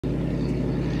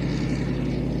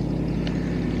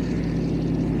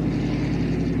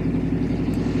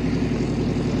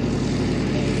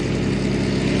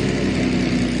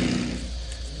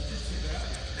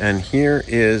And here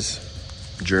is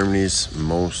Germany's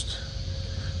most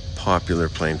popular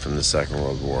plane from the Second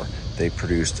World War. They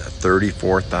produced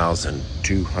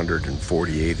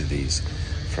 34,248 of these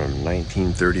from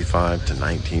 1935 to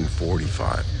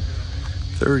 1945.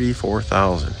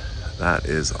 34,000. That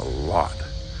is a lot.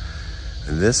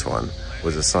 And this one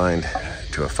was assigned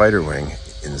to a fighter wing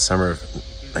in the summer of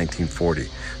 1940.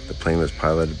 The plane was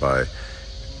piloted by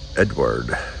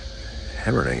Eduard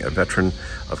Hemmerling, a veteran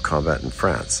of combat in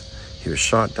France. He was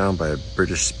shot down by a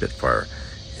British Spitfire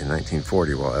in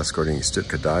 1940 while escorting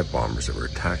Stuka dive bombers that were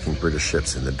attacking British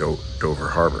ships in the Dover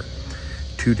Harbor.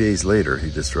 2 days later, he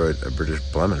destroyed a British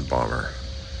Blenheim bomber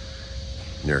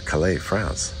near Calais,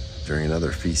 France, during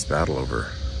another feast battle over.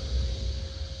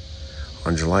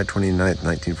 On July 29,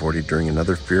 1940, during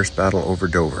another fierce battle over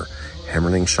Dover,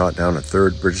 Hemmerling shot down a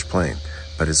third British plane,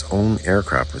 but his own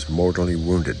aircraft was mortally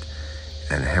wounded,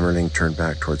 and Hemmerling turned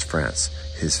back towards France.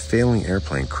 His failing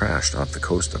airplane crashed off the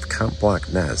coast of Cap Blanc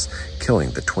Nez,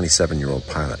 killing the 27-year-old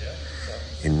pilot.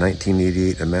 In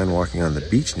 1988, a man walking on the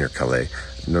beach near Calais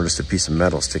noticed a piece of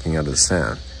metal sticking out of the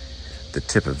sand, the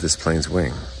tip of this plane's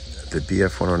wing. The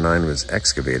Bf 109 was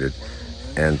excavated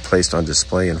and placed on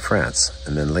display in France,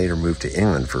 and then later moved to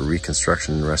England for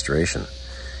reconstruction and restoration.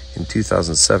 In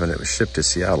 2007, it was shipped to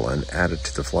Seattle and added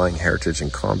to the Flying Heritage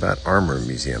and Combat Armor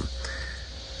Museum.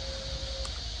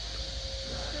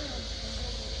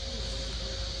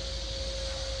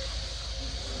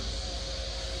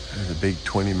 There's a big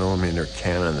 20mm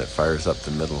cannon that fires up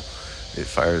the middle. It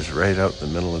fires right out the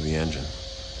middle of the engine.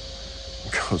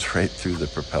 It goes right through the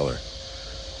propeller.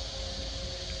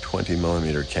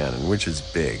 20mm cannon, which is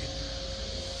big.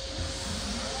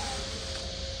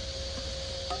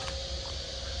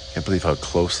 Can't believe how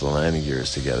close the landing gear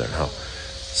is together and how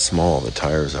small the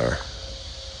tires are.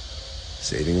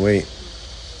 Saving weight.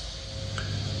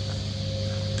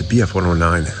 The Bf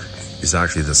 109 is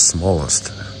actually the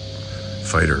smallest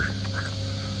fighter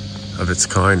of its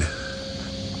kind.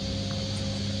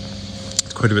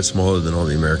 It's quite a bit smaller than all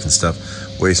the American stuff,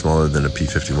 way smaller than a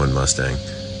P-51 Mustang.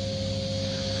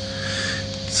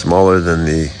 Smaller than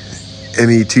the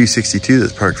ME-262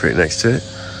 that's parked right next to it.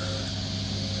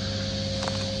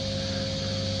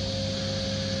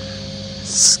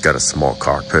 It's got a small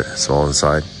cockpit, small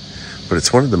inside, but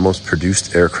it's one of the most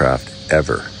produced aircraft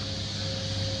ever.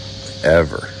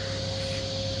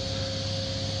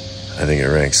 I think it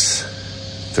ranks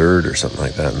third or something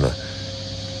like that in the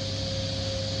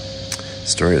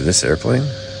story of this airplane.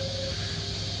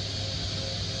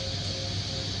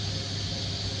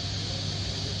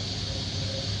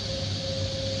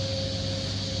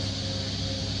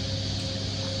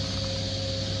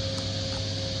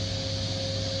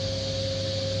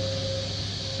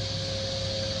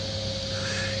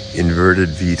 Inverted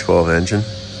V12 engine,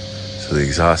 so the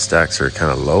exhaust stacks are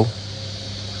kind of low.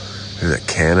 There's a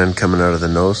cannon coming out of the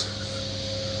nose.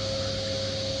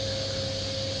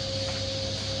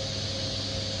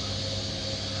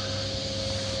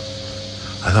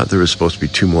 I thought there was supposed to be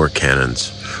 2 more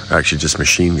cannons, or actually just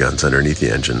machine guns underneath the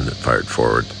engine that fired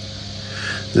forward.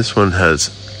 This one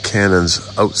has cannons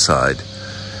outside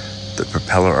the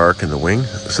propeller arc in the wing,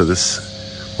 so this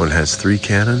one has 3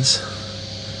 cannons.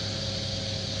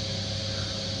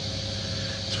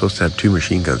 It's supposed to have 2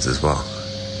 machine guns as well.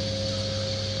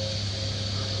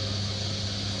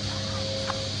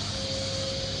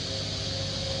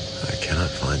 I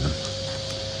cannot find them.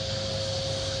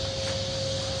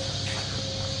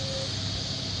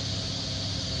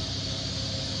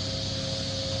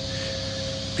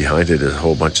 Behind it is a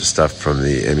whole bunch of stuff from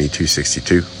the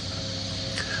ME-262.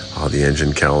 All the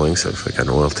engine cowlings, looks like an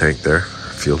oil tank there,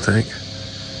 a fuel tank.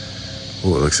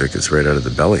 Oh, it looks like it's right out of the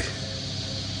belly.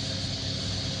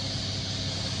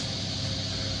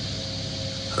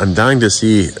 I'm dying to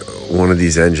see one of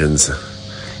these engines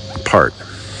apart.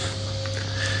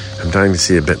 I'm dying to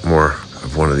see a bit more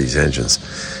of one of these engines,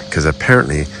 because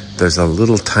apparently there's a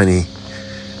little tiny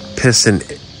piston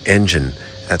engine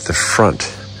at the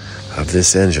front of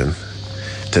this engine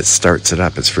that starts it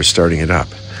up. It's for starting it up.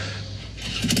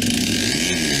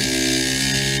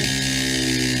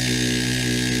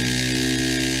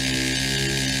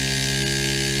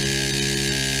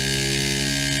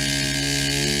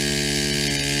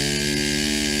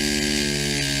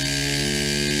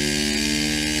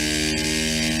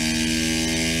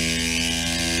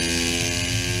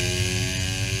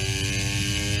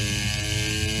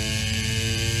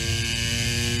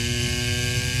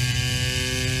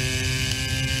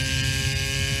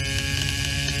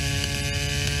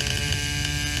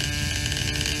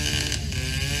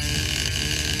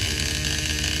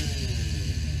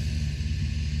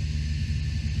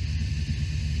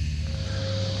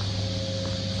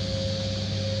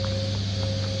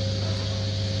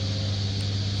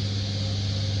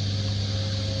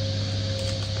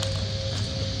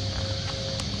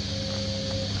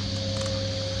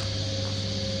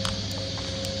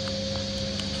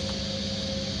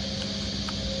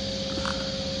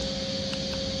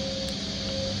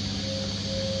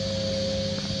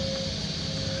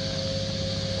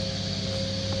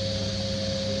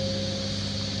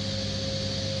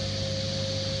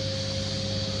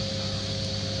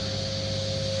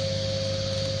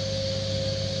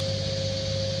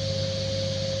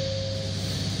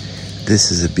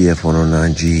 This is a Bf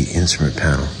 109G instrument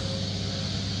panel.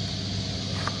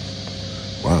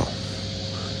 Wow.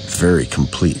 Very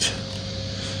complete.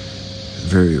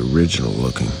 Very original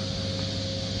looking.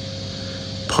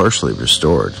 Partially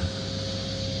restored.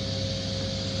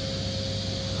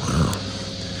 Wow.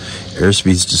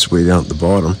 Airspeed's just way down at the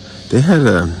bottom. They had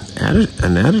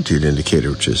an attitude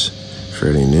indicator, which is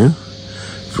fairly new.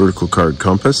 Vertical card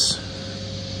compass.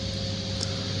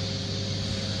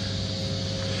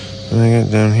 What do I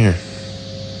got down here?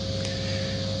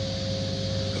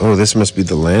 Oh, this must be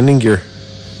the landing gear.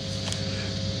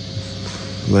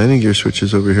 Landing gear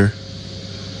switches over here.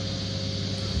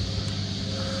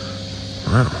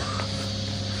 Wow.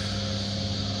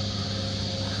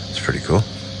 It's pretty cool.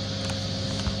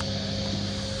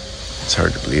 It's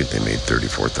hard to believe they made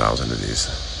 34,000 of these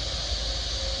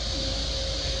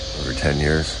over 10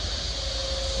 years.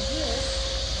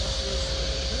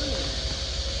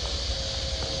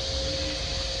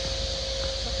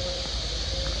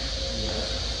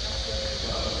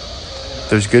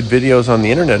 There's good videos on the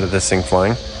internet of this thing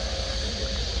flying.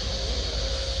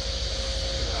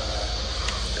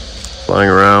 Flying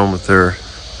around with their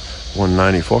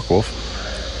 190 Focke-Wulf.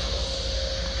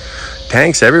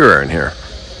 Tanks everywhere in here.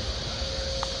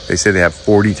 They say they have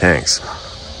 40 tanks.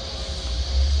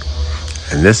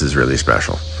 And this is really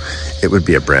special. It would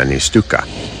be a brand new Stuka.